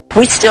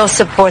We still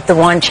support the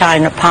one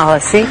China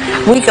policy.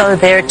 We go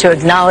there to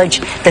acknowledge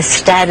the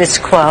status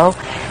quo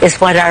is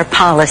what our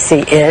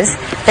policy is.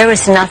 There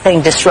was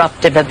nothing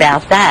disruptive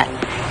about that.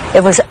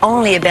 It was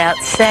only about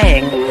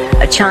saying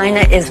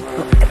China is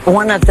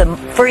one of the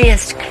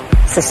freest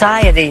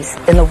societies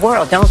in the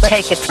world. Don't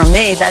take it from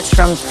me. That's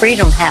from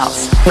Freedom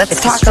House.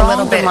 Let's talk a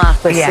little bit.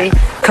 Democracy,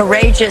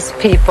 courageous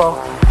people,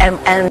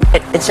 and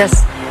it's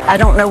just, I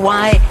don't know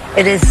why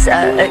it is,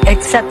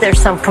 except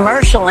there's some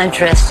commercial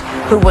interests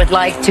who would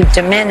like to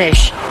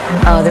diminish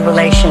the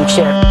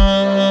relationship.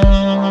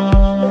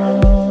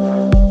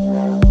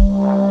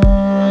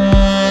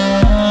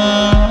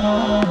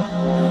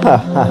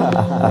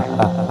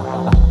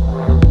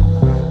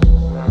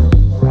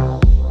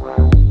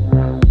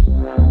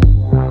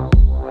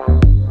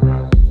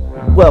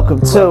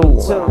 Welcome to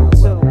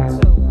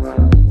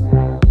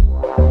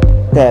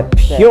that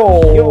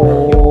Puro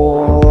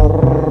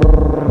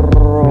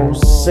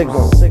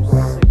signal.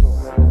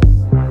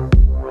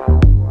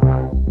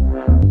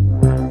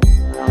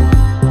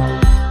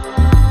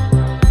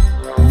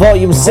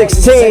 Volume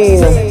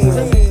 16.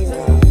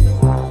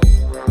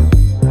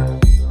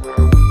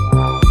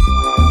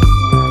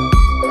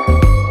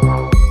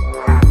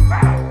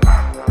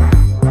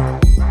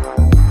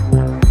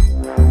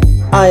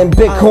 I am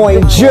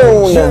Bitcoin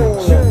June.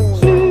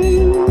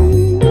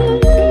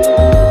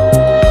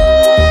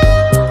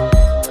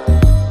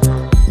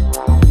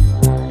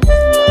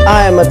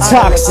 I am a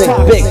toxic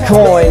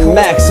Bitcoin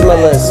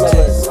maximalist.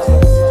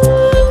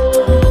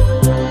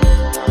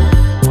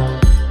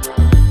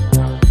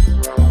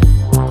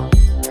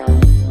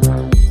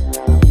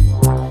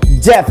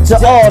 Death to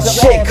all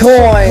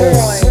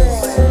shitcoins.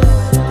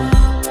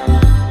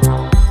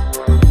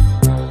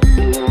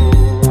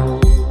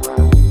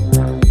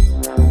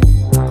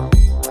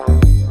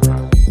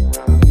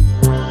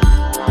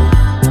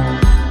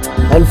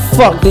 And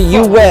fuck the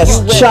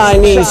US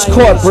Chinese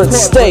corporate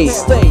state.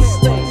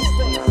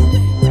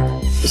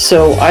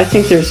 So I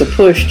think there's a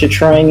push to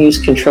try and use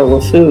control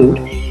of food.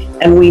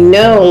 And we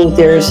know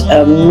there's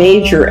a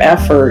major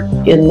effort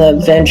in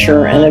the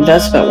venture and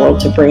investment world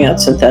to bring out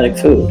synthetic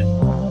food.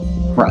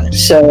 Right.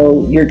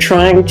 So you're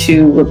trying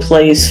to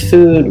replace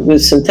food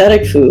with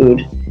synthetic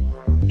food.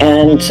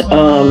 And,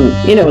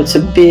 it's a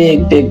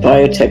big, big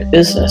biotech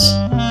business.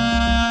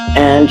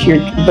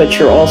 But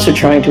you're also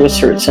trying to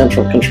assert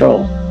central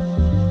control.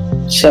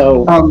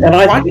 So, and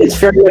I think it's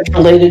very much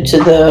related to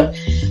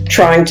the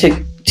trying to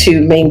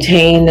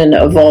maintain and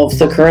evolve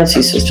the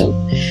currency system.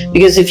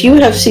 Because if you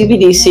have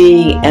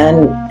CBDC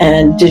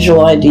and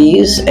digital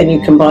IDs and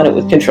you combine it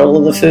with control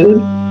of the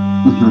food,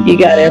 you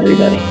got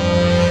everybody.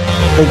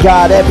 They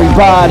got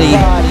everybody.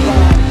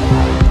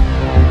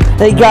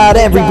 They got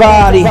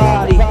everybody.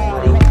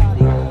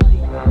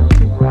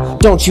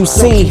 Don't you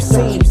see?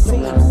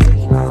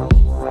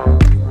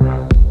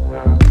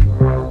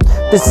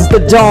 This is the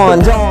dawn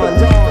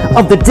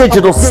of the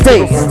digital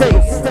state.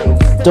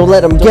 Don't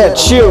let them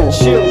get you.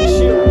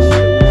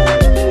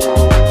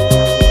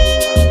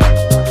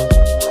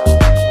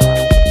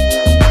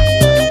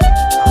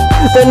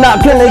 They're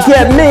not gonna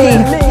get me.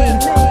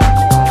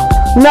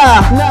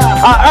 Nah,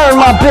 I earn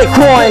my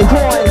Bitcoin.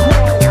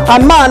 I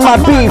mind my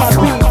beef.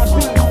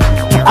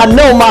 I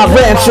know my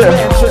rancher.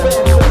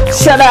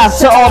 Shout out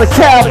to all the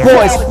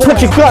cowboys.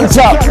 Put your guns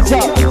up.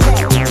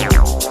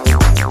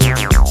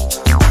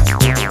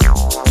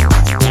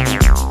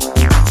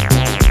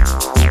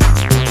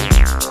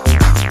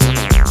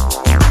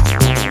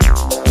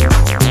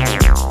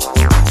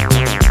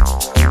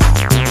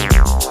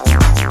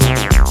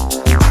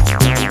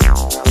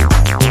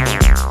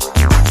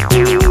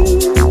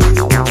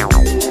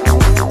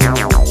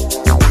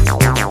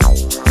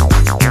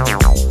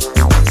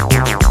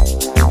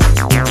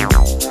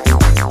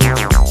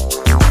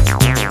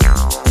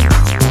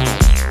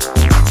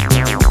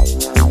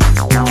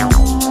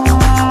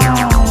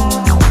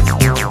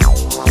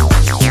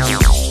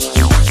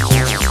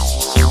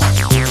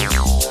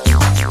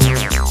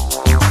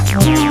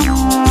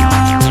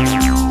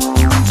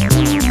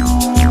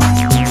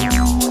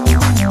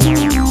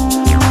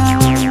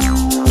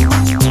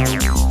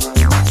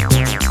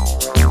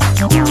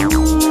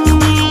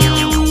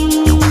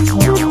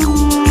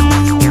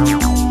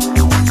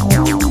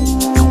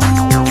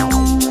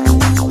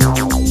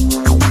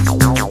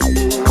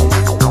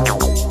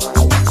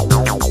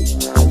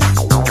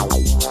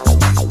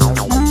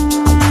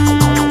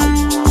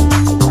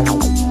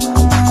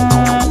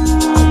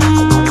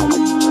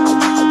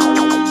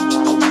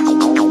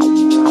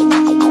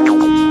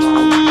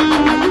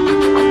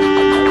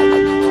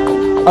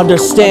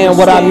 Understand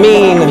what I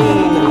mean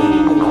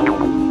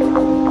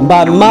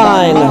by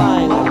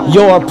mine,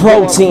 your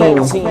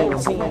protein.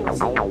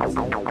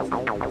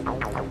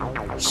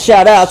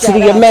 Shout out to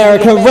the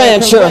American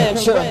rancher.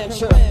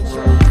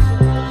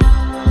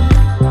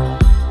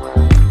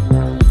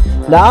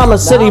 Now I'm a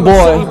city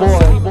boy.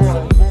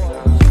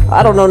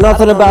 I don't know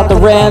nothing about the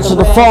ranch or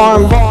the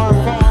farm,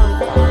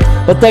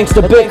 but thanks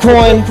to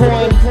Bitcoin,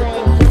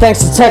 and thanks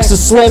to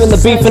Texas Slim and the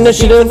Beef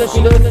Initiative,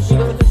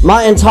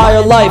 my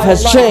entire life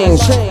has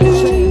changed.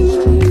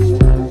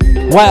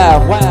 Wow.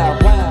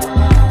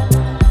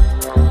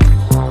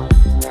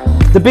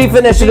 The Beef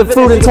Initiative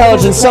Food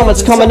Intelligence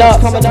Summit's coming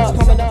up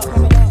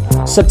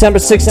September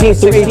 16th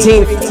through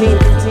 18th.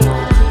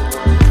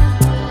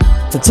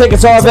 The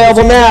tickets are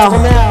available now.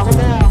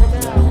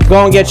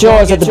 Go and get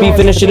yours at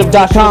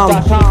thebeefinitiative.com.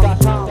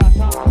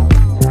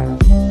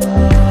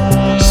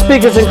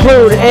 Speakers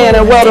include Ann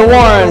and Weldon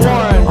Warren,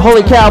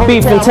 Holy Cow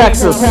Beef in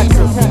Texas,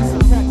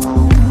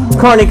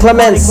 Carney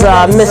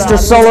Clemenza, Mr.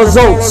 Solo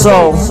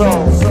Zozzo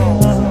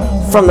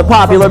from the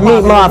popular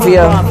Meat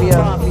Mafia,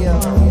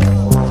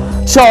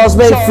 Charles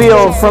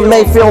Mayfield from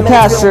Mayfield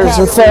Pastures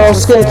and Farrell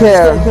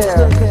Skincare,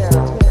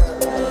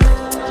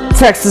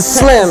 Texas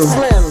Slim,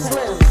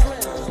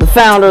 the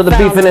founder of the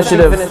Beef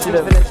Initiative.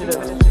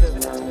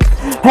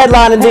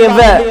 Headlining the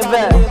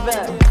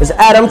event is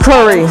Adam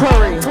Curry,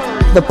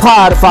 the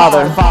Pod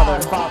Father.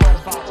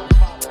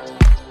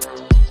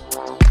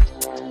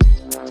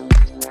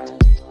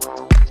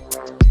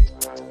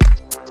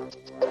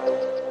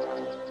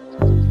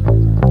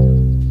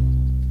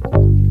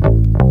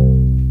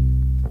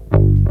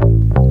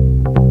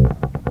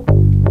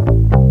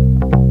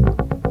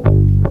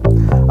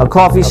 A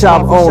coffee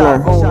shop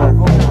owner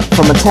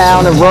from a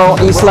town in rural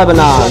East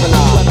Lebanon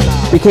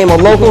became a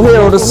local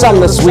hero to some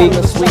this week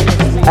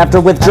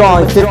after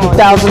withdrawing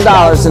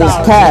 $50,000 in his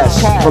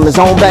cash from his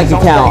own bank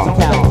account,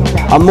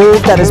 a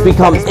move that has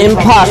become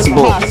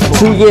impossible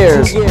 2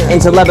 years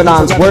into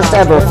Lebanon's worst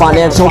ever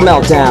financial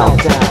meltdown.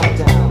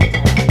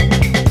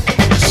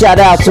 Shout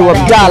out to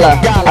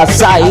Abdallah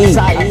Asai.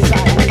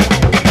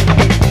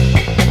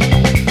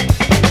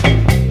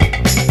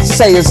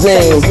 Say his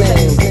name,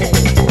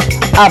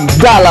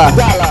 Abdallah.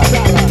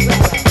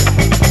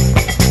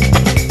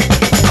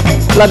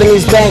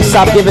 Lebanese banks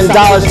stopped giving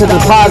dollars to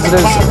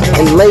depositors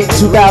in late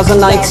 2019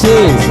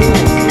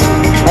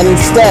 and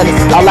instead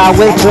allow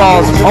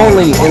withdrawals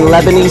only in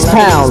Lebanese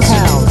pounds,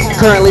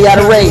 currently at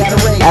a rate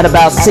at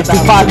about 65%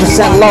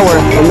 lower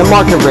than the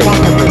market rate.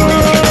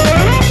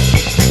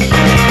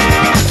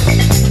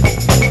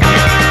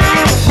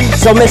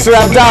 So Mr.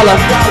 Abdallah,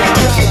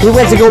 he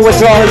went to go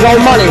withdraw his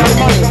own money,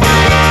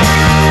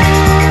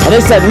 and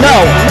they said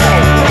no.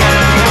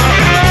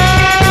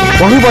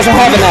 Well, he wasn't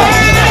having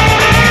that.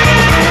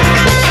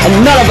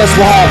 And none of us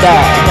will have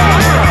that.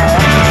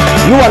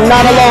 You are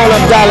not alone,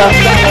 Abdallah.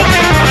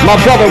 My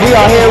brother, we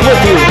are here with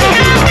you.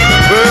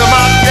 Well,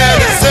 my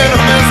daddy sent a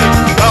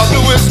message about the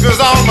whiskers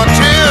on my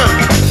chin.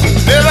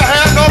 Never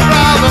had no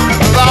problem,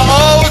 cause I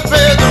always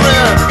paid the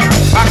rent.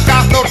 I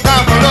got no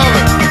time for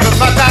loving,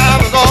 cause my time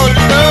is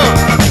already done.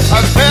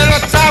 I spent a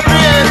top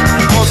in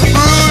on some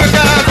groovy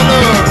kinds of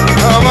love.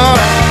 Come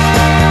on.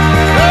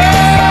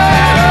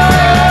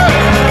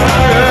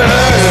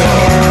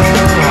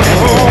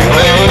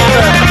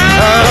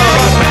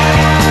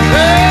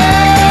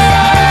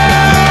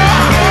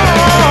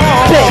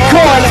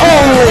 Bitcoin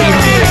only.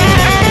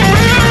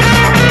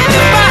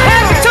 If I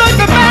had to touch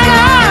the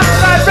matter,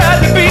 I'd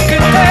rather be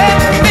content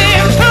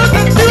than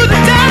closer to the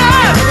center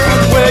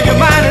where your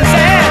mind is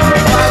at,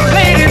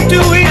 related to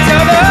each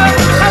other.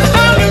 How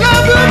strong your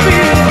love will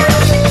be,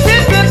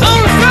 sitting on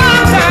the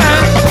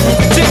sometimes.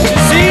 Did you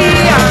see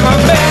I'm a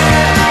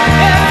man?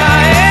 Yes,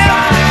 I am.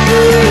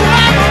 Ooh,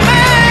 I'm a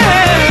man.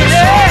 Yeah,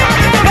 yes,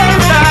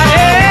 I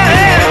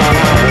am.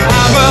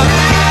 I'm a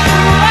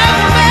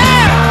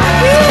man.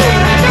 Ooh,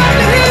 got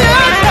to hear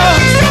your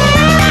thoughts.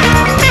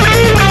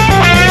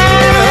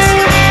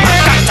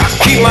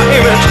 Keep my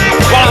image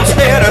while I'm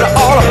staring at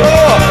all the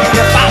floor.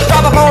 If I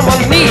drop upon my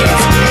knees,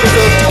 it's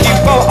just to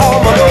keep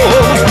all my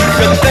nose.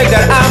 You think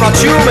that I'm not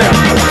human,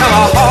 and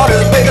my heart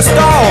is big as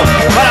stone,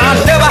 but I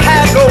never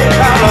had no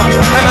problem,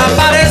 and my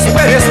body's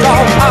pretty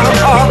strong.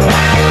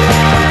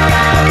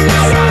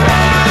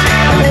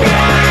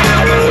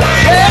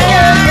 Yeah, yeah,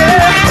 yeah.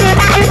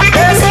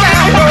 Yes,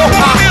 I know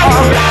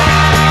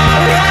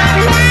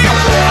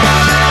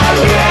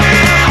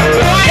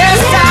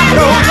Yes, I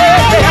know,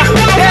 yeah.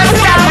 Yes,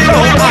 I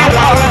know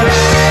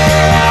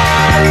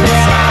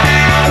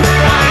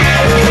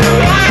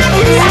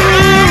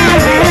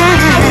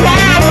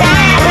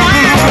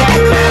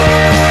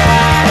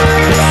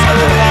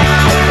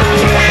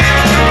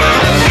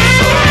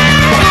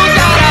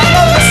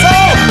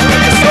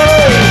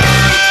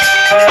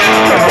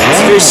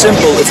It's very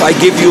simple. If I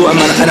give you an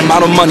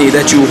amount of money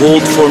that you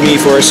hold for me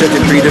for a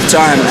certain period of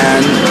time,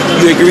 and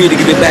you agree to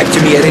give it back to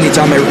me at any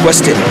time I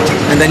request it,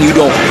 and then you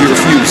don't, you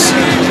refuse,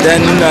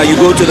 then you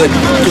go to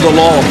the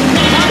law.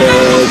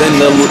 Then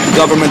the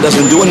government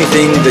doesn't do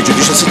anything. The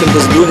judicial system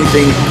doesn't do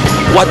anything.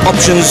 What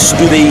options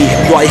do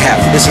I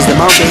have? This is the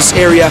mountainous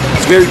area.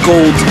 It's very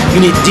cold. You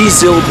need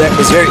diesel that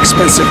is very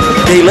expensive.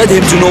 They led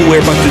him to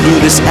nowhere but to do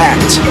this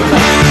act.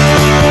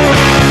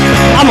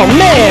 I'm a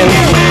man.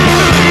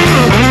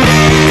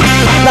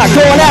 Not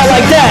going out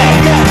like that.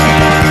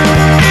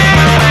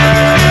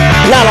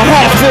 Now I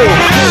have to.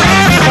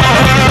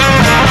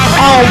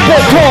 On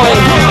Bitcoin.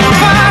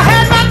 If I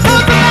had my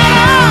thoughts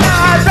about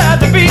I'd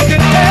rather be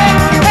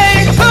content,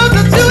 ain't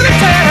closer to the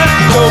center,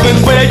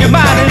 knowing where your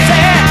mind is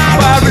at,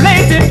 while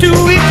related to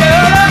each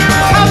other.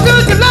 How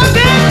good you love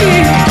that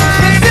me,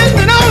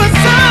 insisting on the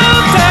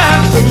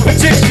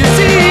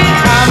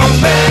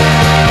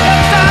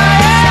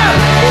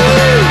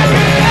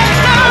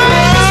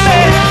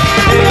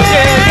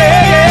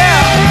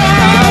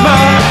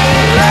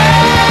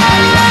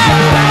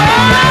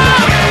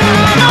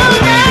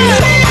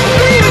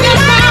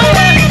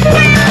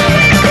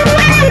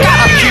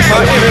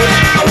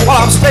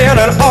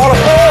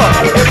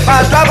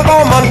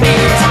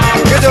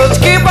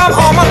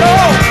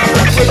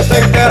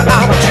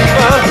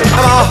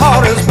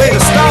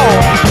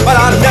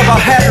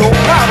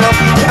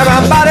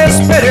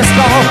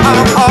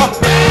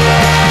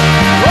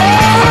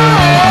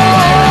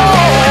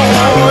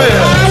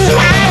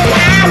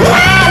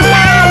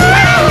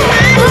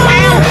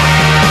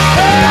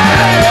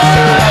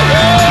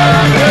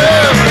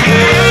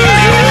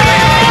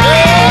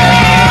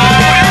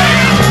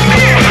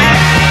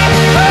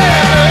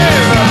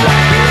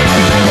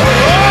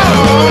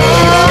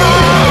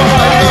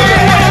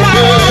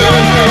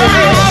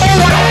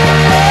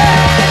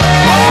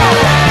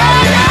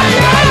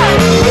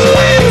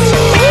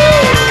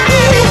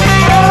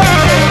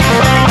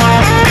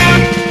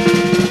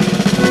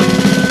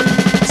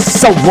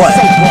So what?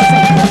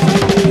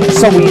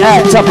 So we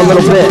act up a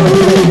little bit.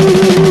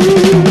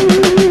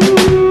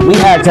 We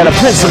act out of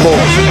principle.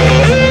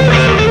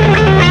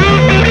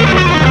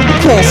 You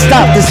can't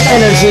stop this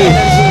energy.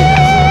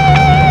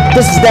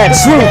 This is that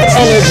truth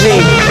energy.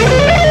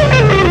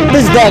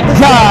 This is that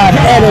God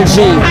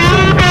energy.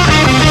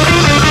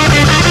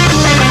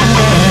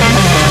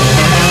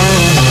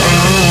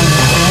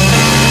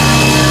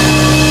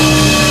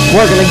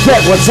 We're gonna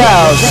get what's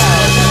ours.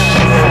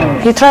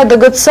 He tried the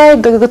good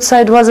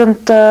side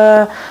wasn't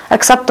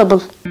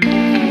acceptable.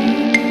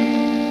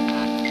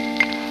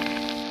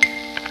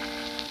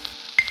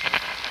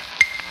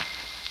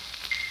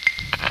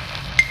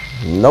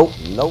 Nope.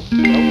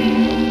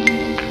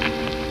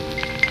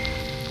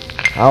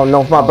 I don't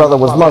know if my brother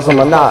was Muslim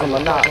or not,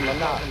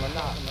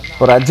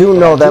 but I do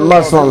know that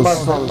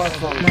Muslims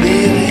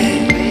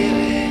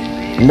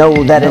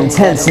know that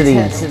intensity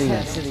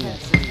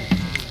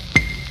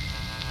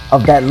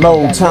of that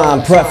low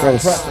time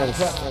preference.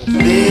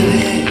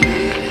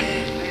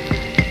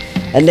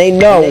 And they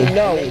know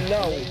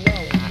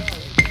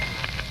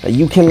that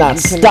you cannot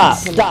stop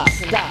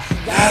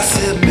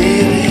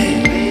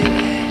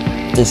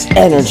this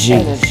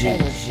energy.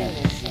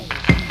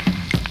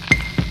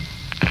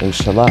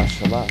 Inshallah.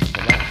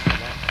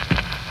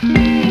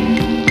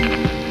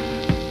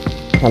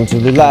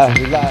 Alhamdulillah.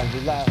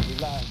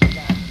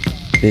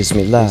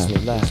 Bismillah.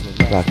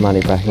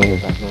 Rahman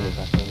Rahim.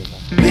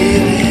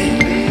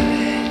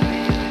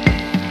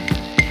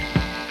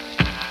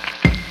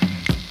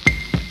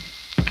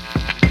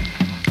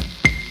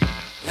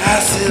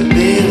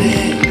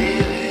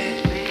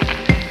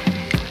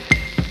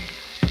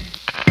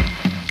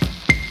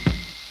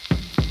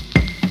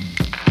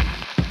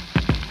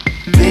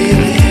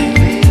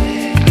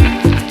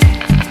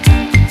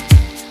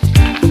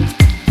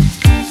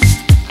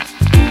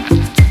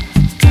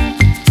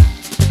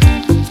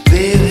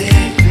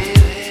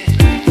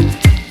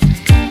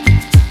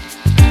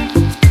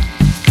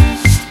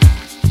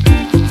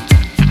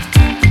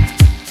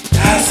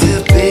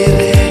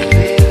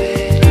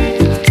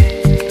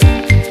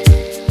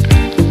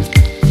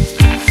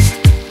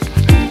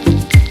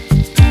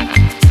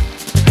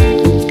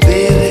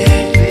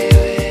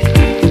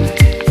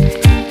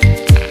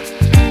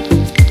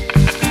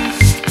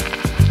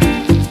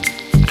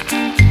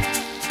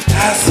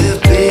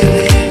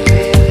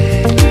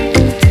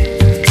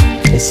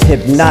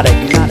 Hypnotic.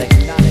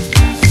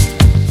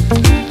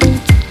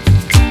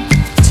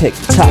 Tick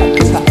tock.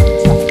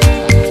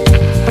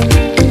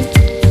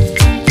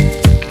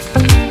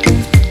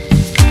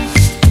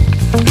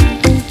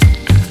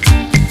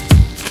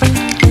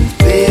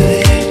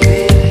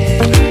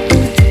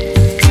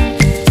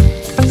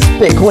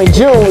 Bitcoin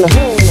June.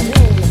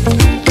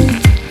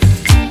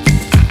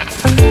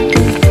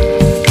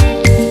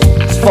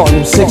 It's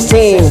volume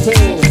 16.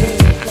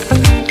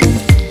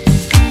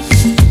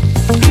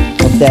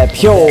 That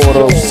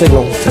Puro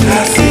signal.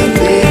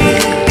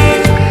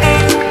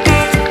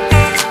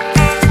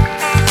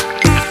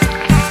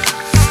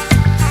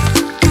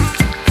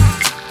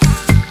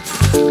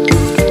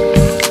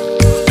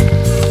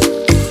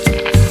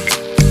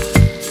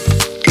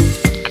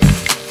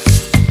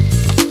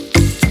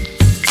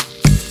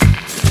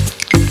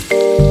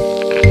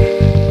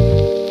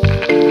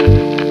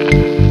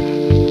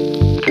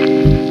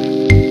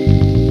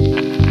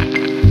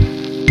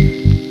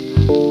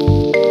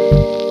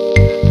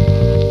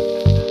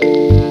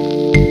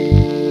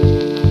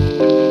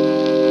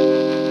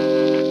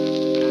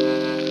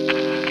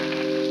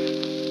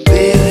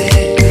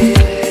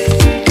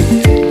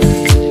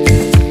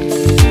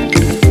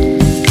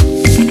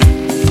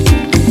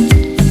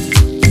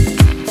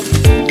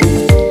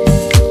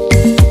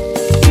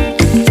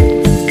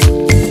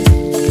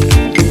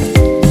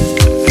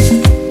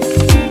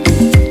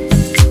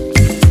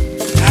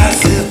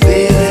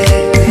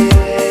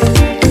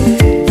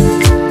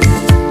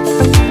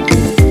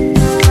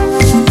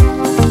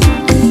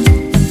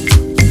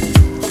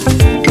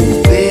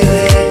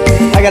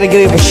 I gotta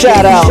give a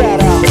shout out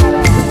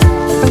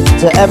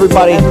to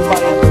everybody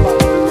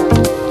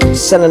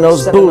sending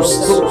those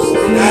boosts.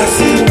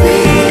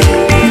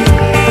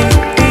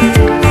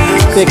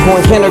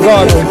 Bitcoin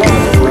Kindergarten.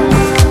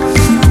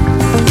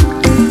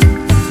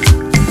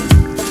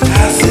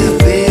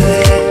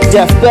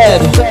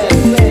 Deathbed.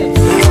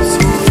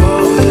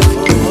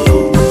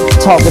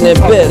 Talking in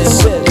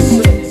bits.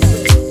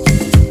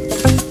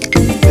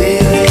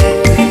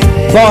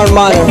 Barn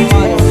Miner.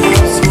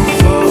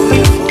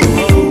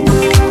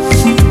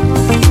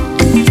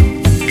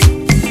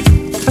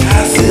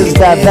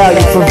 That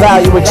value for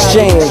value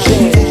exchange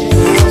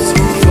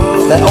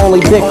that only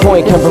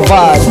Bitcoin can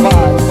provide.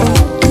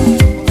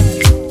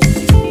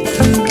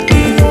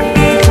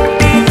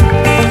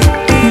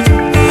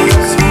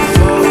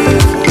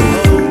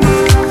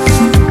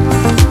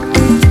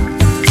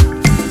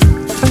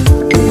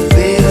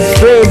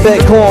 Stream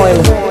Bitcoin,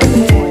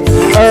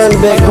 earn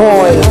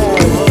Bitcoin,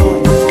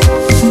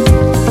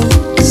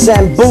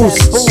 send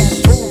boosts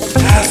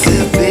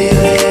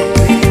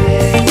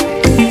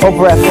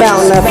over at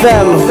Fountain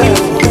FM.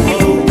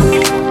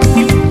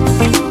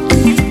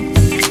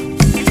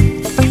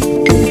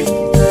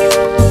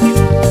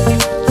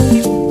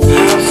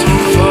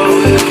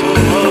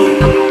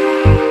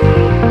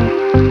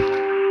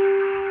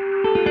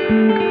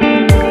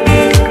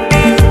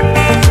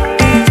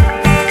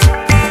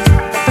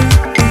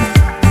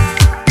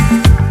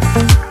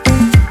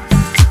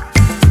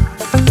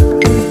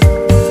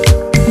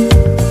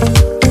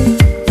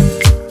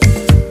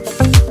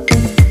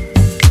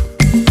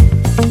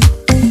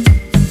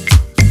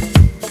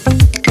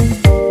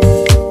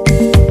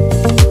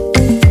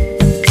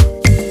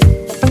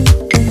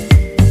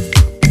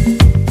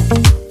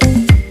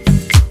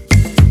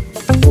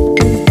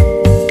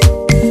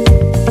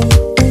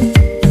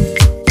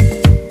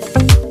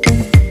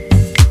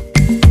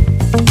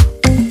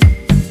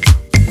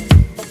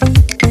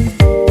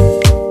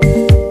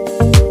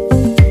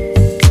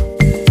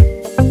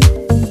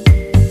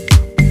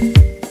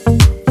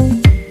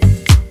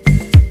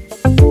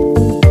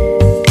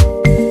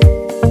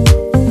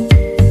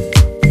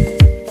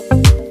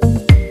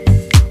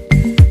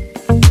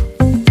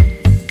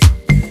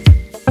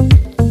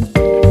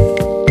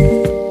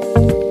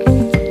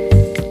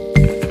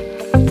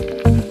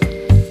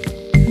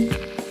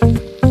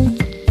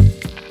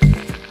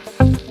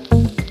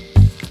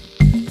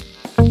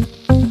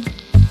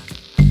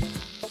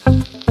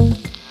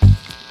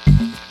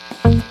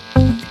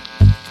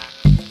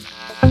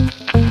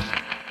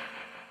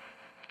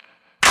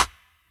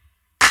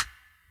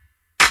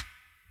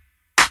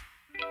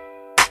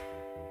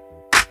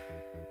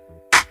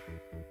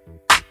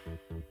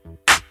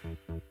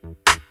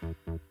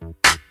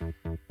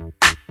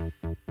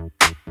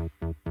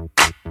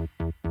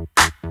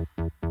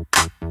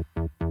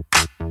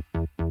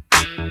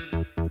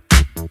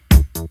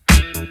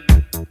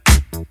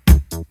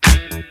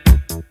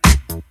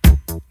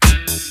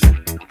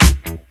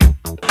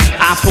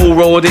 Apple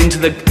roared into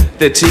the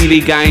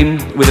TV game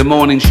with a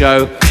morning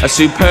show. A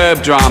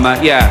superb drama,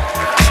 yeah.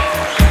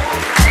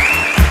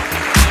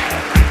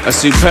 A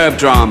superb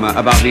drama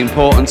about the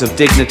importance of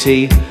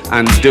dignity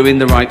and doing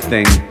the right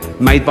thing,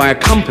 made by a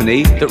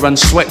company that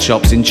runs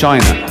sweatshops in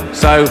China.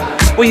 So,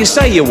 well, you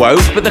say you're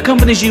woke, but the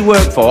companies you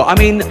work for, I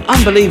mean,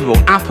 unbelievable.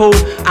 Apple,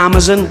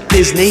 Amazon,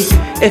 Disney.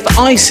 If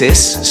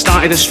ISIS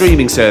started a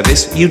streaming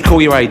service, you'd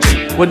call your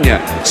agent, wouldn't you?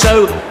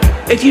 So,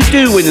 if you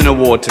do win an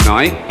award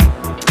tonight,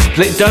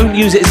 don't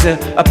use it as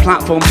a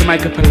platform to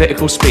make a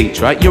political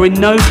speech, right? You're in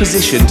no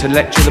position to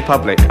lecture the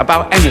public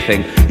about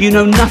anything. You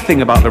know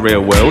nothing about the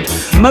real world.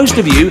 Most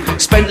of you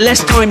spent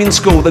less time in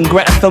school than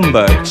Greta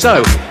Thunberg.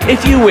 So,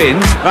 if you win,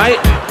 right,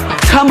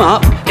 come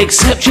up,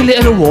 accept your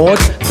little award,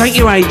 thank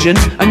your agent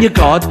and your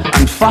God,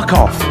 and fuck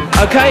off,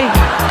 okay?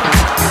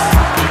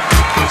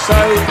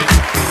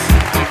 So...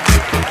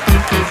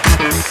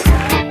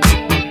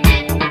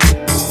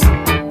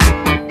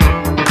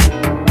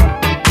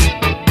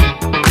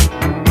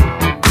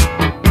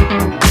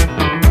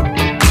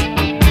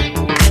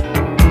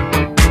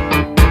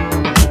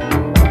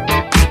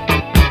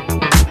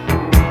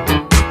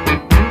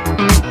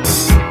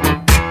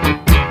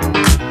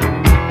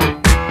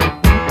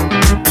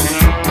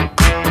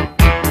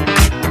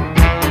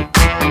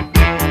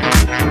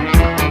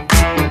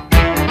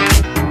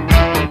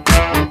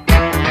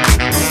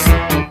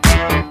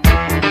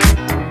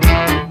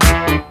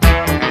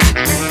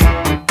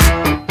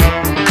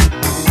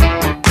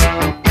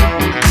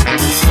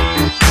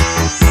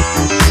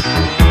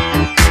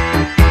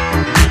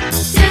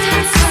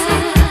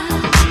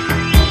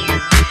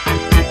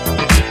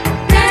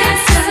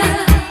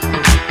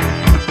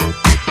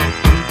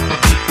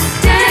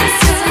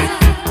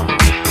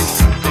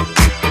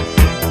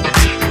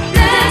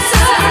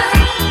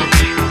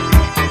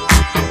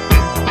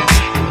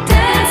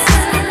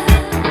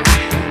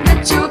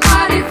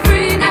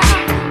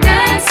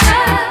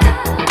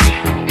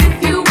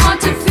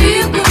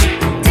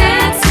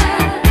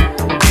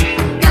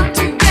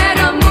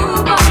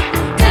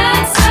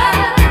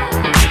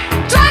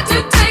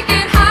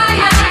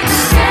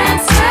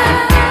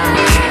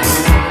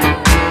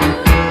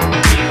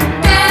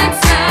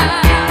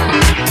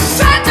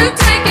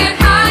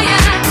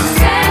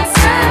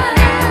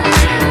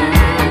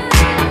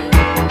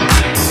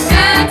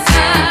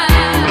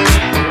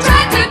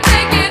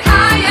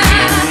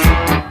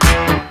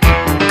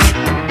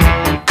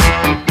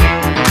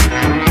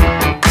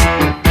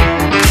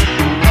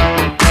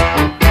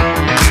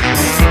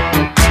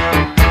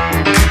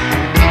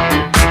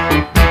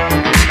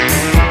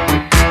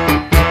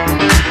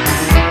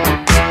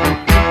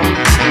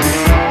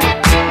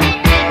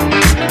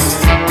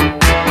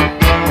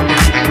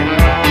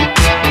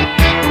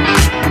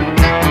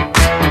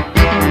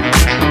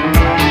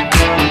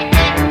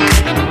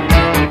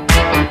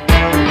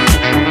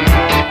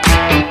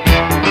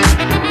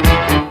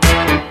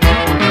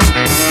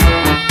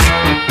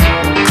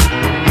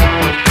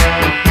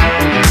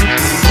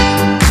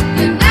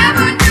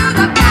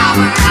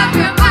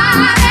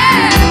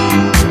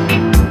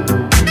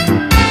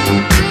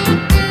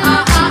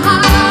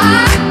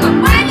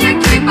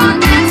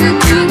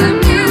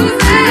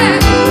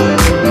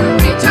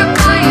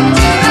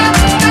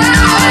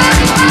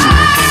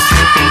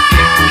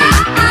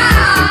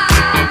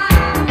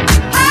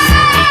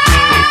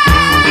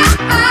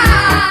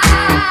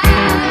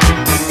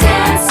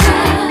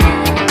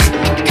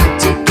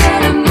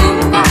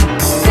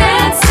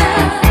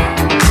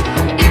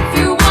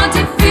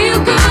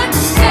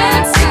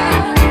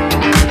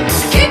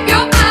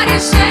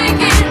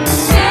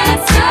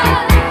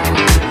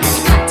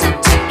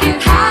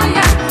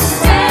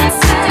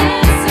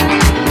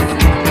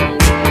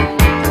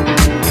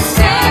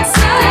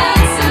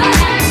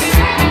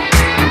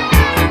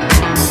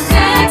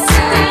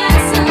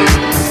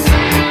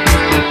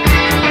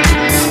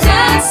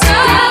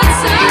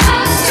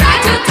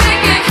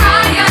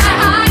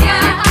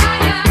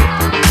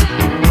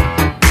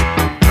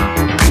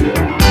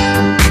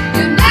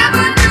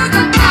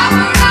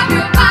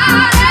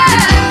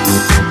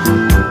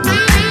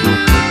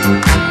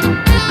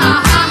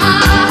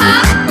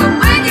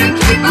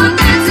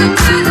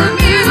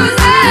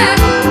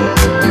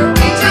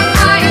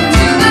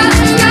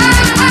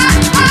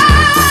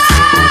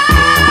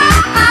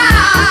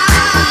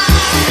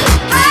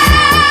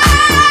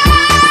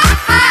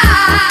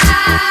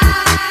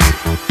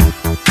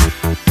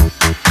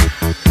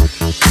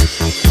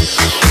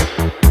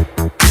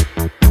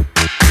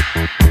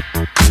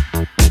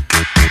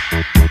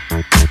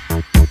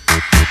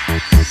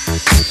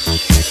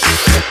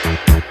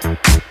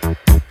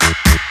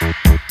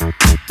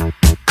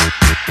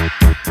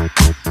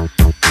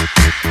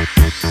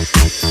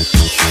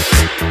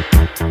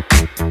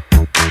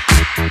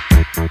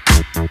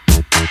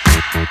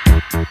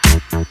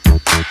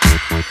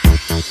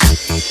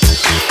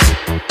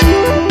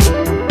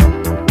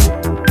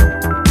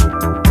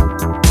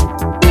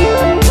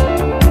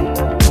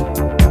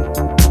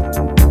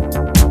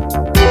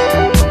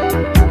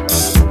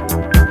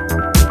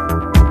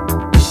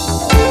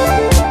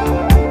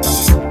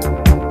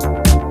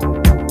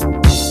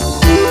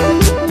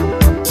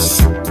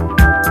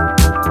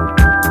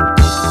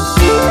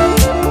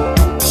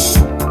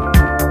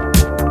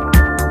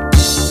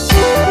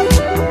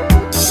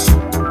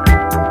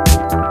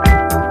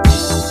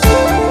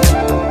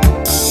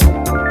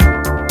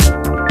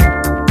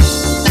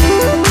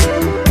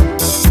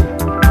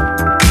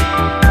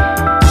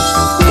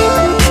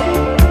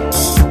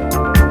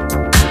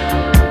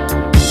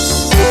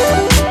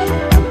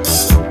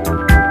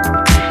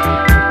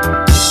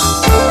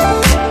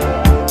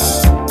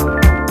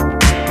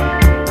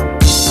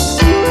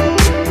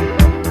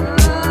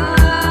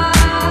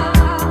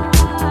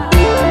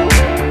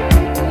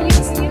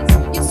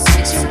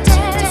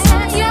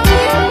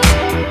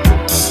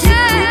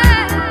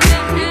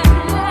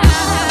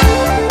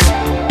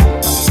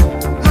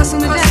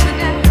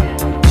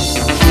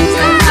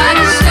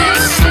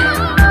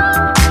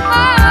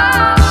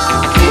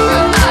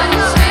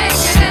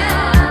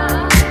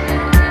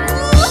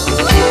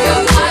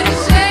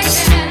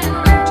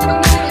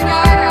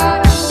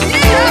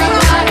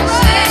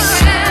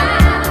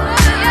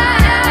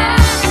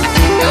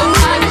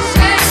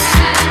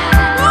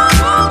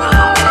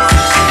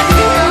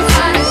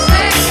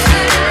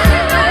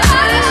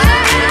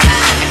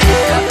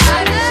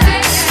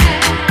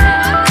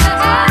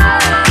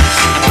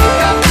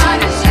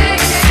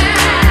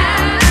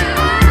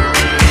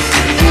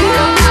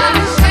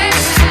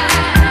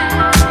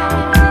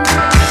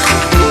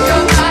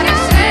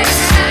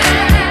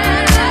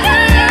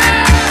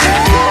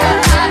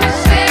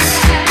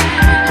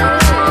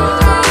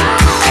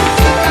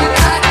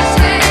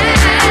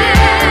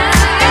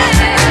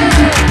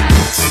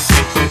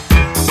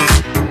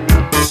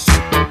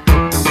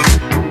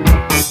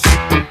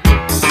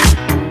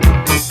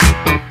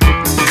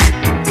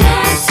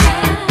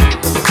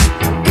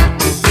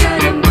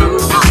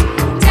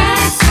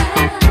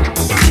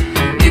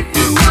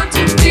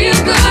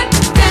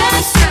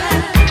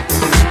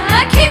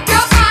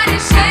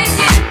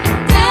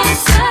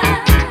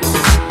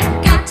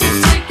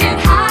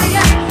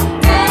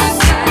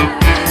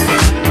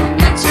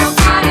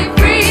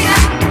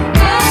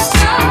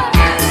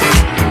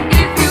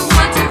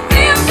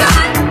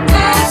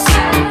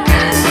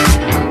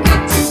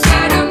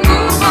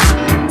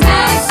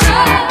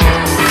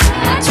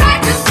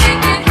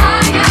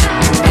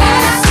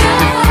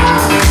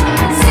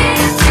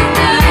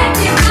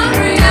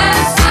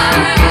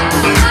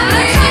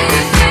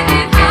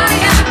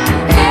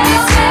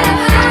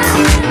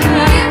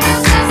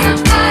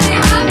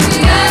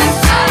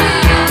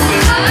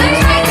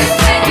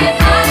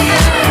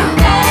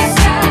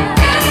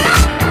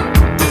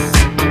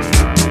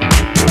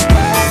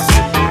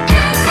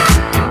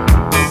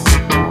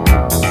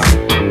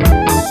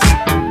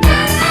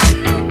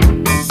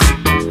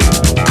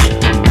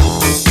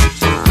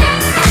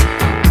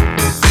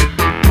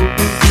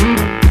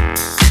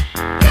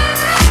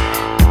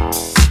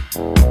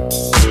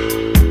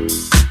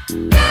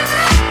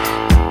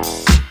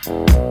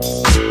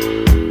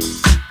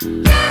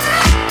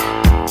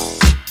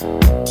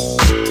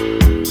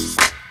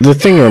 The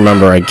thing to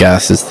remember, I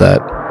guess, is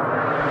that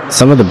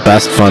some of the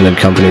best funded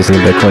companies in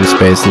the Bitcoin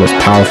space, the most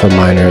powerful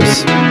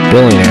miners,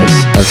 billionaires,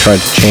 have tried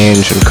to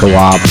change and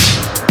co-opt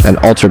and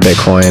alter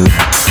Bitcoin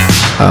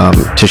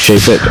to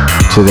shape it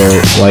to their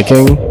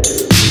liking.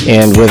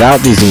 And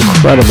without these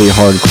incredibly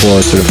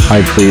hardcore sort of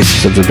high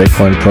priests of the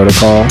Bitcoin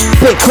protocol,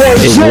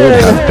 it would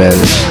have been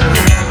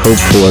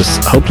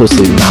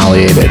hopelessly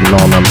malleated in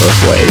all number of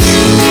ways.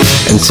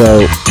 And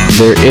so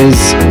there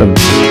is a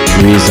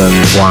reason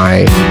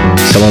why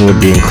someone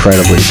would be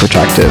incredibly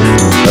protective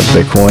of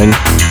Bitcoin.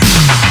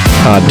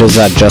 Does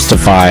that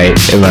justify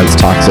immense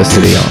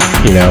toxicity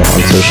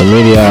on social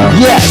media?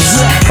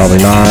 Yes!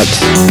 Probably not.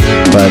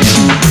 But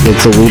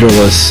it's a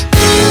leaderless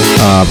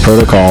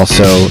protocol,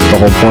 so the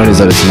whole point is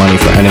that it's money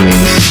for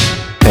enemies.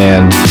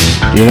 And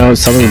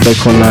some of the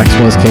Bitcoin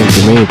maximalists came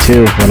to me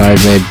too when I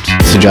made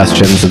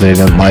suggestions that they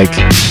didn't like.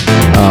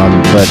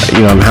 But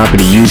I'm happy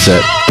to use the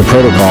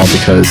protocol,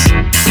 because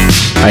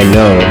I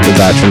know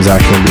that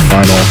transaction will be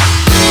final.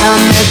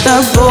 I met the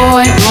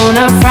boy on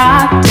a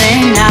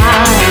Friday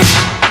night.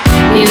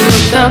 He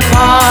looked the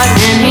part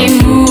and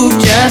he moved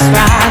just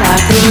right. I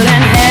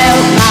couldn't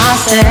help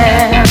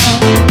myself.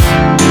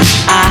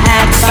 I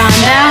had to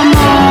find out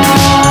more.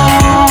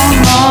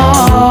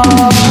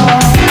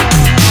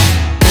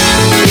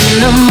 In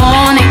the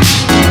morning,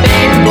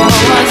 baby boy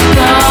was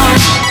gone.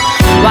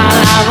 While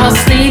I was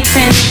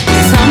sleeping,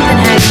 something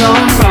had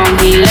gone wrong.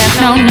 He left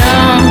no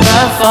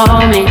number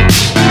for me.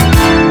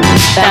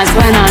 That's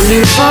when I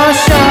knew for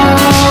sure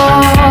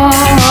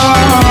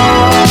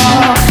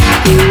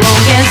he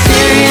won't get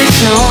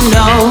serious,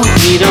 no,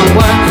 he don't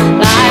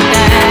work like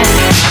that.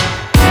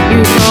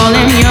 You call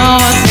him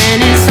yours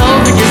and it's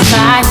over just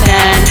like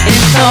that.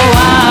 It's so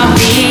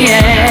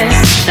obvious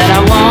that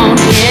I want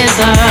his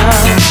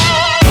love,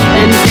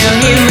 until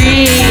he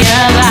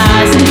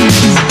realizes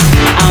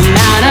I'm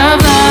out of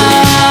love.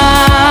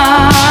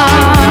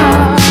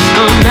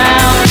 I'm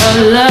out of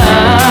love.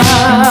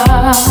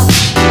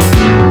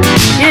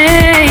 Yeah.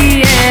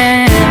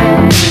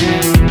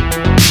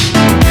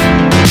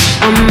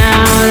 I'm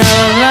out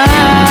of love.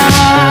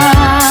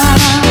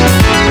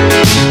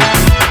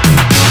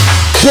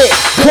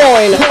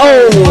 Bitcoin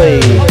only.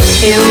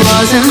 It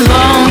wasn't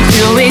long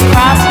till we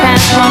crossed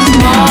paths once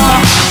more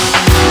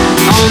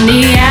on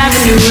the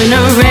avenue in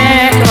a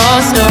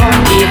record store.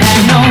 He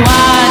had no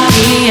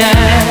idea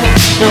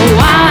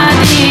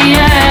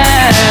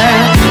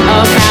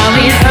of how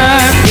it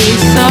hurt me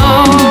so.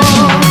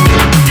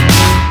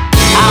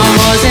 I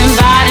was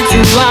invited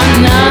to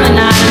another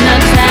night in the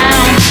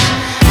town,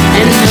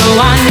 and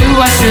though I knew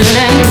I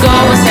shouldn't go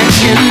a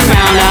second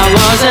round, I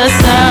was a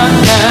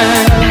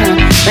sucker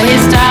for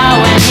his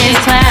style and his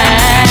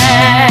class.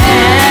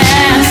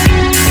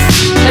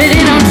 But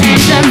it don't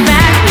change the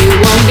fact we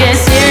won't get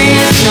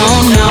serious,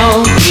 no.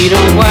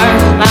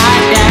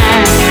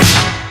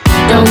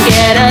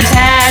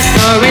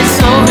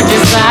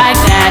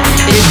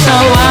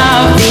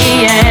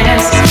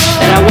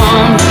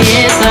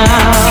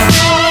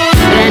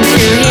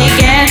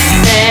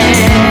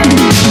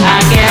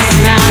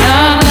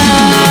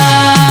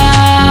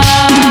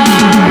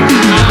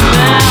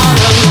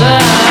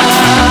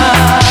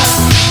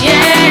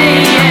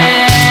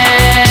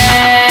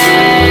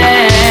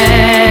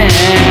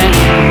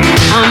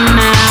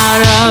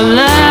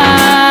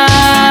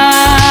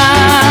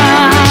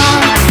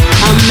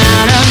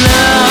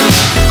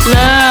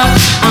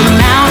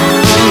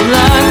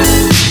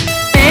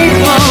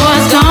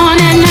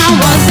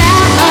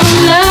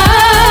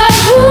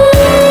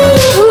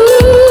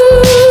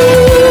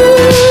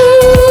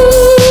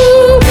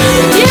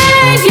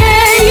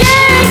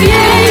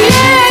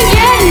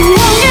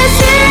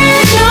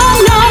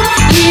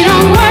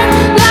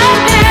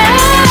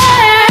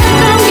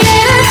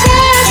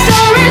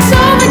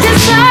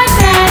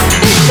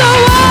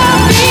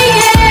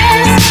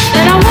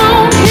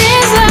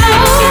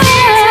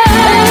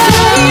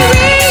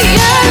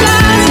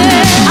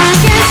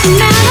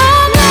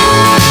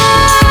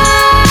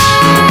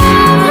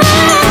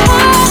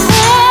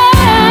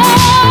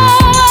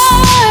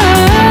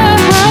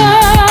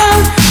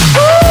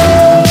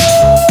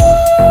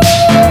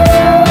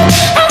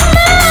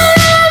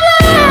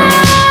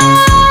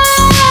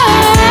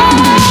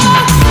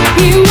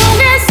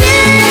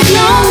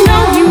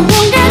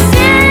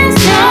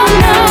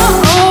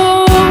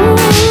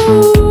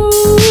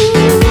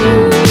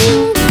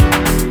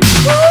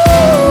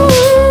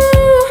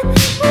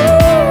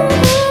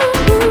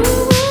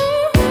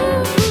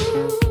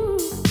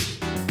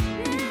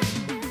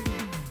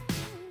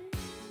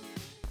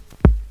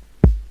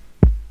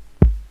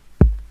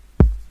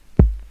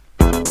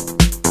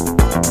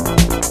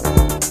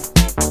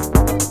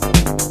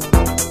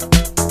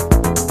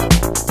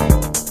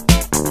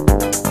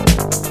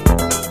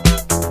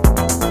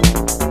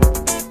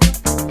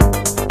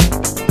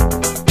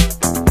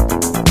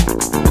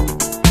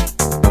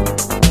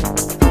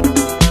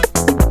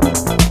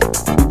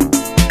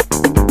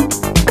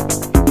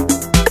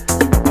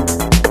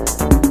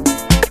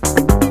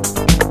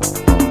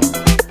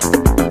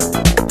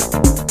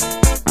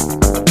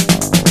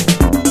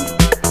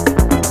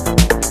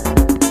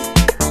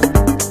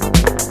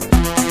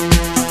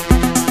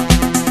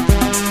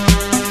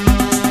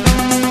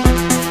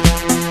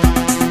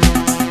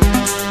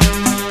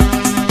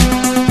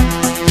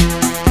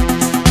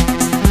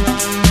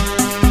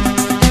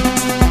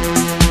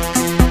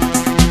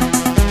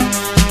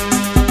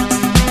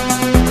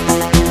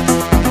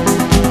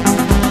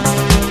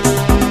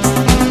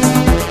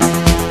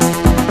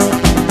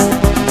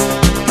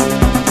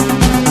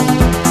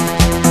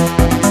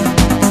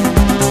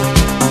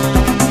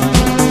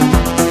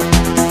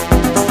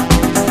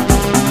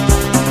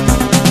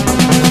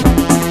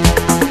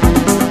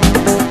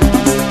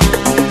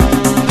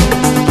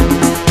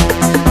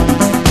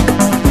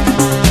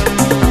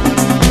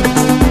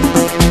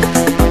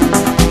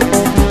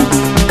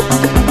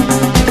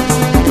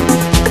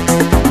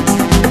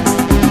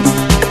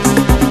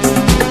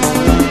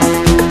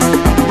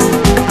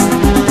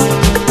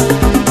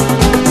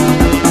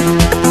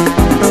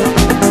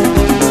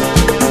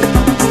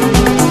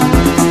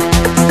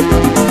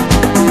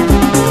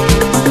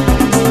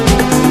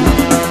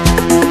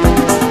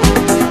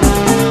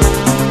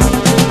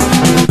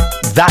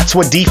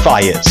 That's what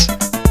DeFi is.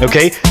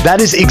 Okay? That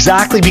is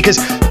exactly because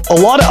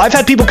I've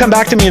had people come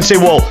back to me and say,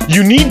 well,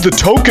 you need the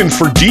token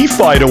for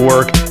DeFi to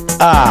work.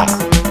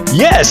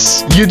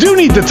 Yes, you do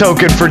need the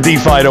token for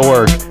DeFi to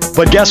work.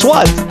 But guess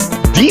what?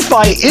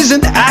 DeFi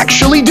isn't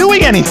actually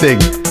doing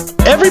anything.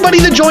 Everybody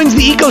that joins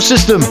the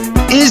ecosystem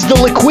is the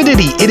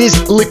liquidity. It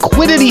is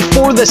liquidity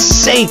for the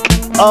sake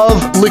of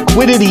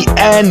liquidity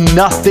and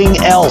nothing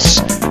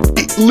else.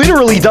 It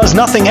literally does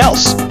nothing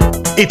else.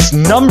 Its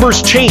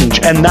numbers change,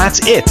 and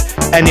that's it.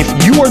 And if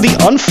you are the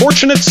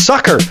unfortunate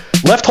sucker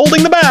left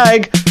holding the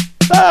bag,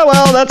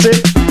 well, that's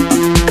it.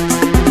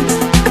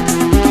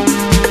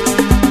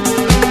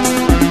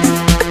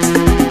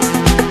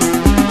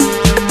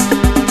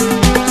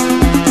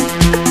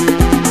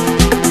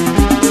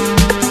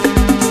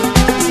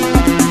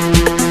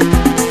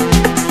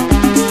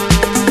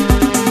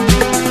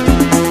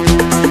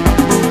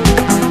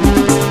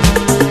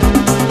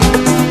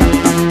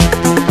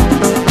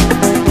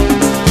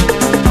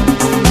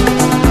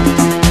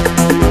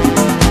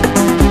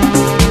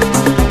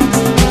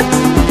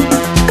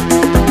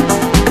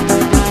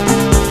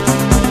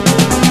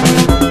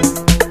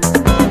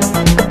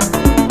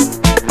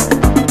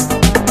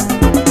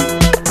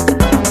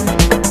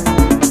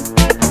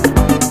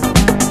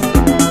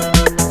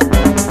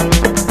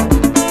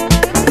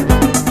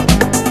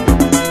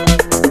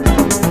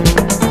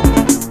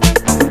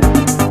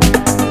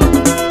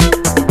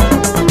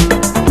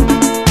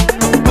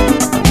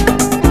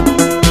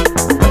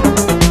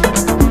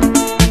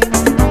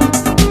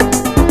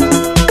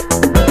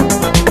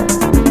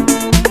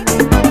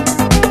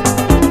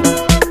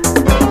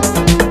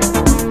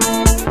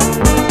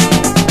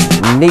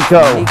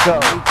 Nico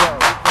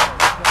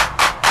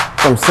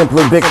from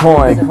Simply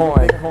Bitcoin,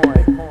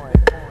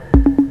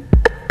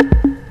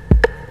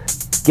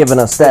 giving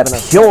us that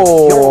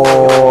pure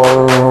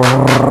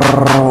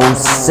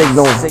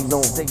signal.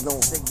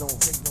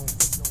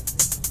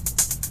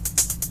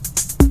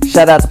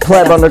 Shout out to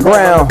Pleb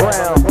Underground.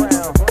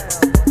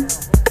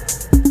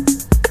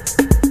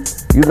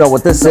 You know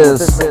what this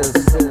is.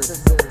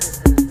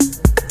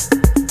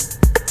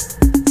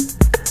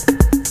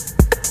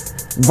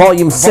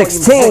 Volume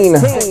 16.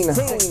 This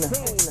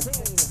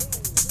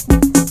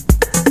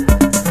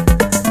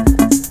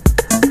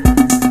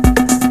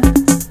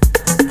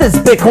is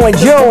Bitcoin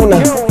June.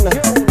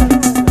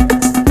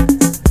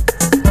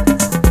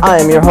 I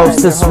am your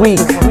host this week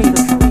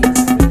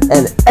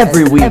and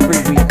every week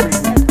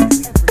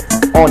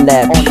on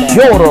that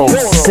Puro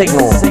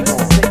signal,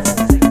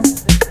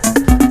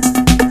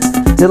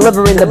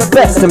 delivering the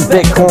best in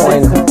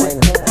Bitcoin.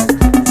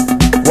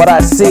 What I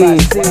see,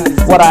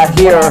 what I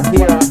hear,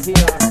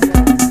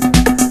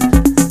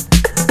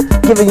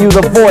 giving you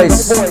the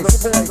voice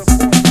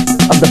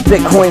of the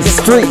Bitcoin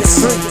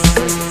streets.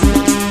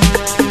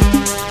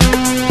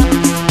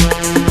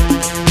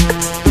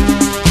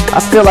 I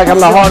feel like I'm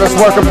the hardest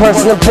working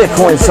person in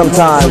Bitcoin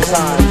sometimes.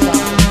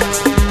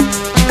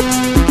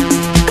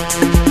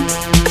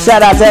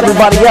 Shout out to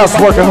everybody else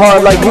working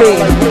hard like me.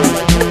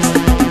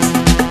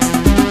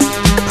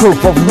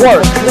 Proof of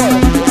work.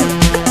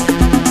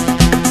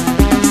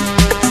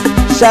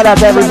 Shout out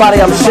to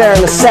everybody I'm sharing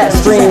the sat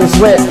streams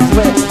with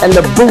and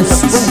the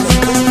boosts.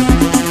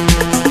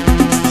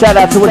 Shout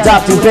out to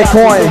Adopting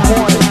Bitcoin.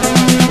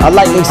 I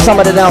like me some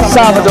of it in El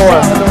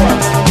Salvador.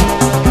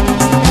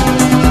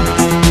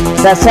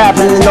 That's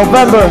happening in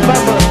November.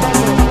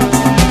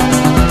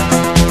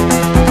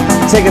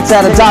 Tickets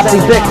at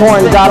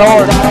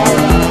adoptingbitcoin.org.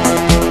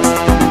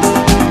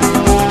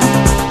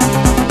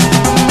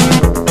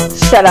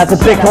 Shout out to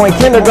Bitcoin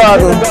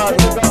Kindergarten.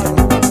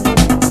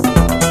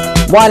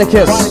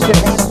 Weinicus,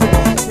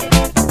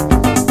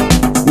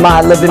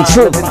 My Living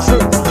Truth,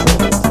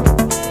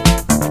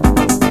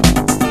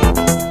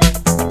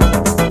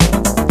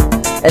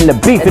 and the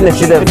Beef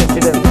Initiative.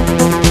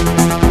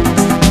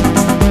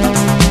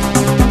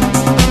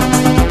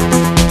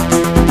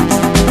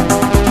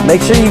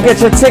 Make sure you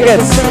get your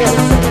tickets.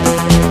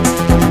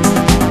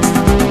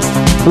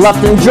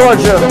 Bluffton,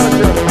 Georgia.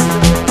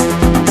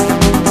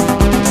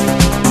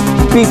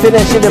 Beef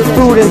Initiative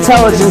Food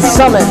Intelligence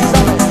Summit.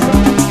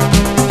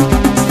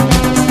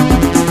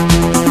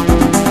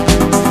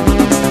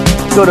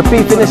 Go to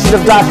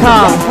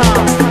beefinitiative.com.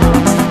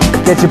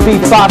 Get your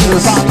beef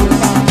boxes.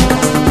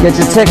 Get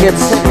your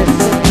tickets.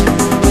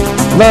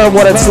 Learn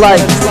what it's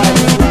like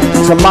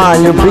to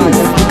mine your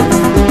beef.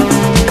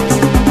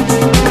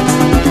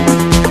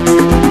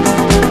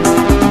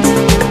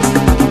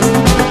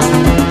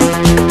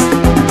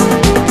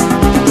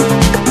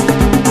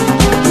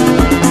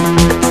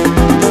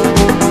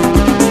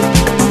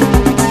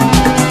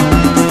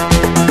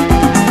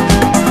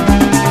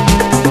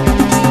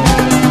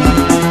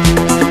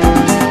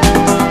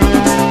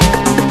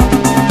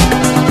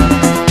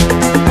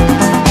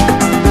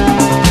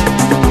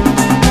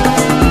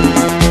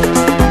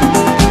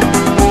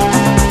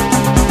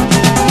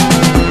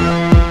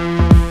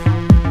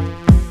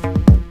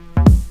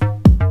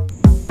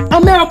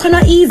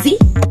 Not easy.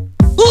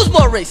 Who's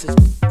more racist?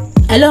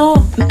 Hello,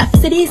 me have to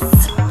say this.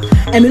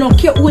 And me don't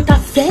care what I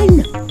say.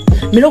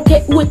 Me no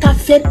care who it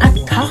offend at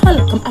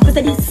all. Come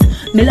after this.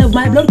 Me love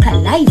my blood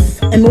clot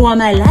life. And me want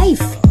my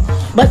life.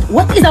 But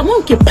what is a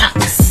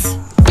monkeypox?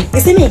 You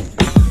see me?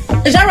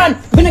 Sharon,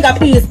 vinegar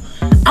please.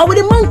 How would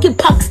the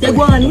monkeypox they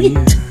go on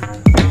with?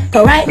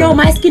 So right now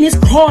my skin is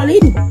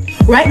crawling.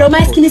 Right now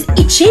my skin is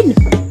itching.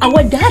 I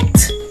want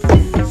that.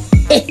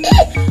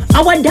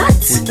 I want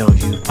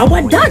that. I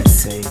want that.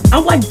 I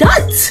want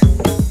that.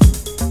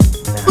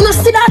 You know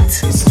see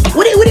that?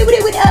 What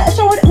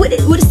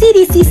the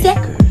CDC say?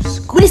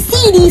 What the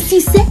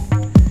CDC say?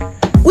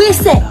 What you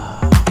say?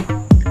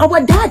 I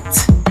want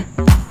that.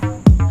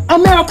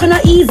 America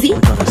not easy.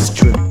 We're gonna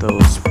strip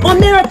those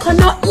America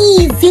not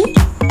easy.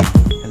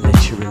 and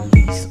let you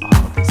release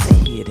all this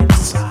hid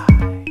inside.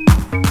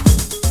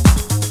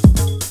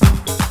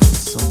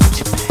 So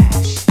much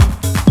passion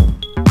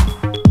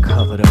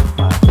covered up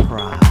by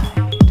pride.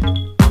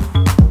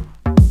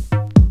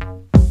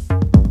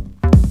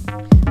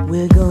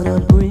 We're gonna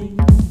bring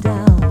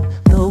down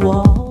the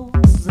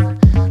walls,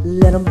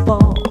 let them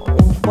fall,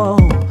 fall,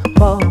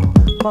 fall,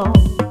 fall.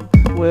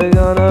 We're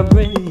gonna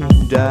bring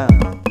down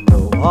the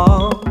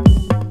walls.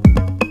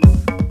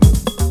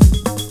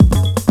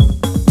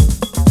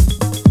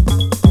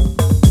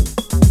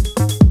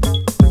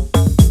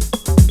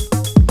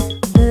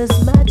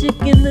 There's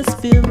magic in this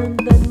feeling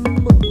that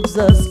moves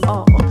us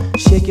all.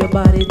 Shake your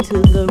body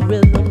to the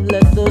rhythm,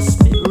 let the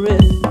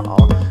spirit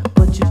fall.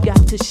 But you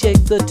got to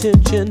shake the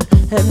tension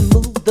and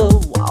move the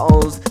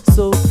walls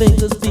so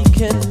fingers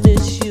can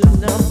miss you.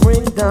 Now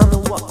bring down the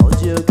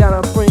walls, you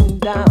gotta bring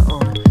down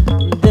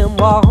them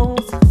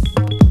walls.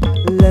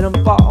 Let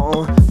them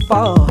fall,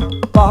 fall,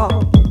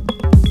 fall.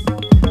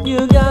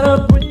 You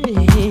gotta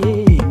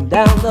bring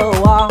down the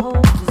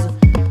walls.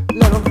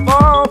 Let them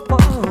fall,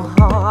 fall,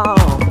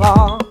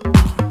 fall.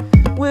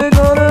 We're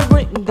gonna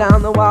bring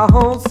down the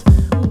walls.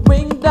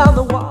 Bring down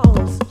the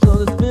walls. So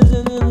this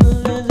vision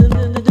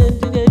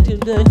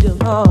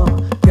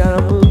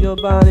gotta move your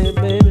body,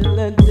 baby.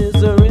 Let this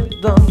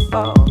rhythm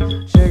fall.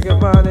 Shake your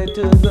body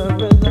to the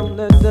rhythm.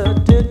 Let the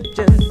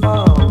tension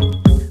fall.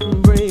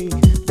 Bring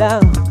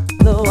down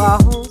the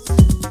walls.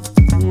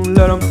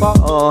 Let them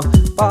fall,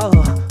 fall,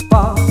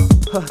 fall,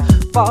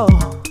 fall.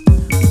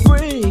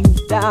 Bring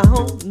down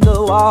the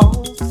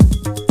walls.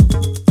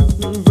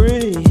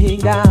 Bring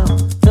down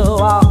the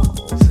walls.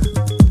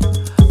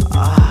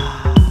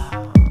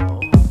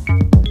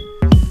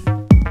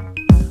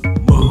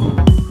 Move.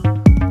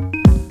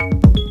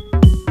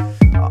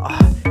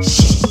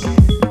 Shake.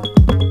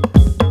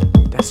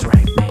 That's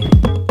right, baby.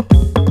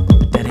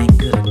 That ain't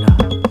good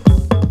enough.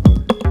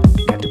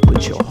 You got to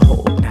put your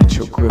whole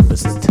natural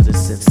grippers into the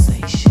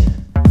sensation.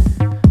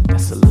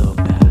 That's a little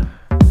better.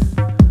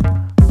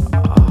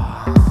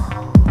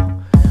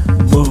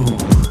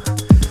 Move.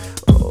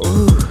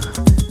 Ooh.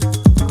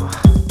 I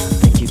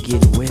think you're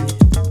getting with it.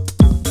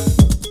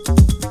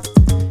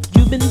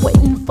 You've been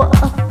waiting for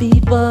a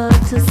fever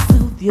to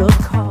soothe your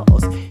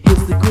cause.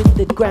 Here's the grit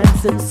that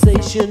grinds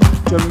sensation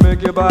to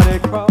make your body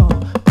crawl.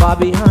 Far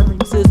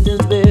behind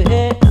resistance,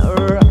 baby,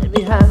 right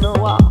behind the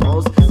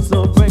walls.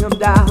 So bring them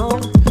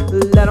down,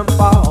 let them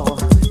fall.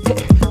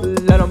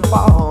 Let them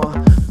fall,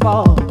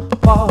 fall,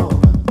 fall,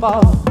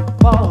 fall,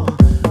 fall.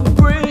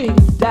 Bring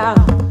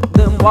down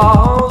them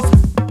walls.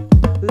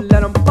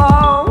 Let them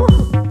fall.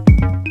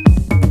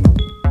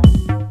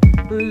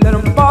 Let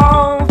them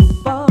fall,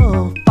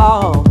 fall,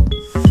 fall.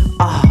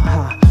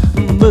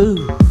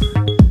 Move.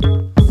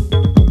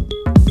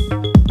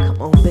 Come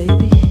on,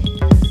 baby.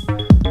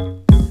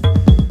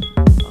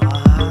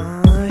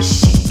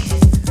 Shake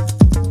it.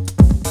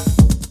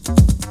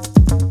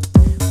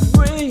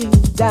 Bring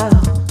down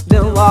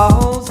them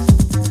walls.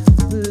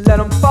 Let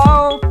them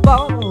fall,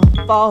 fall,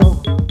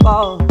 fall,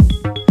 fall.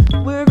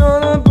 We're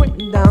gonna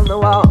bring down the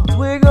walls.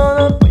 We're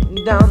gonna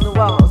bring down the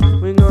walls.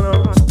 We're gonna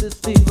rock this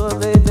fever,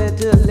 baby,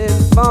 till it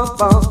fall,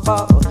 fall,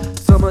 fall.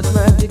 So much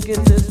magic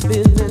in this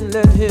feeling,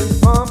 let it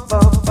fall,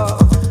 fall, fall.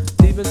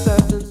 Deep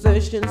inside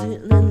sensations,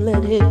 healing,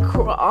 let it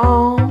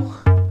crawl.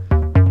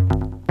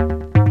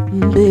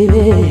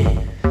 Baby,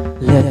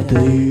 let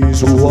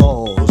these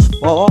walls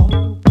fall.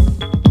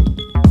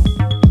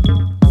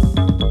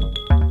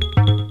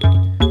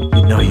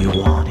 You know you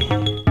want it.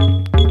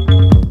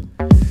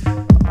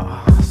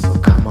 So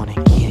come on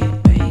and get it,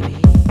 baby.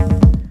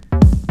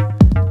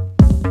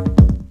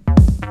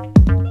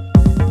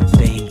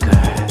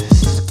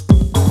 Fingers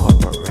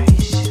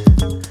Corporation.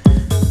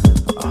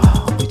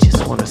 We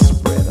just wanna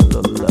spread a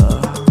little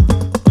love.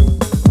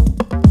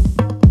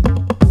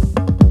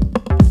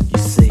 You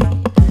see,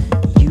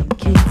 you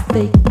can't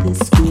fake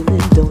this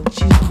feeling, don't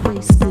you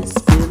waste this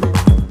feeling.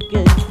 You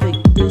can't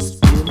fake this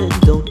feeling,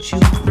 don't you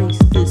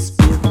waste this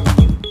feeling.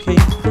 You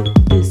can't fake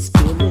this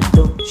feeling,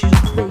 don't you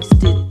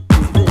waste it,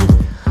 baby.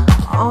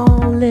 Oh,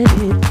 let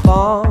it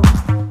fall.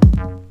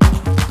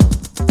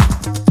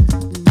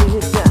 Lay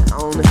it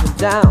down,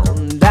 down,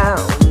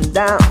 down,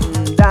 down,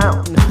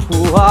 down.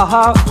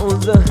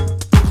 Walls.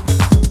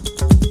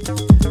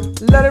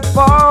 Let it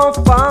fall,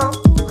 fall,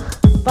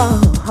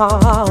 fall,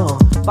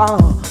 fall,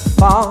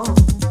 fall.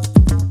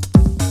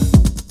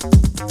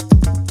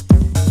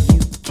 You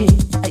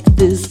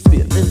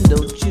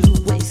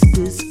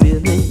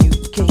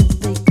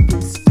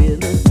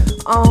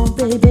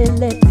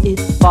let it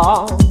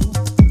fall.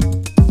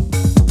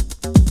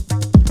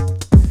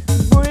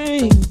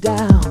 Bring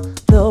down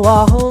the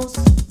walls,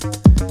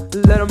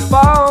 let them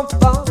fall,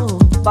 fall,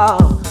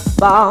 fall,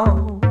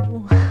 fall.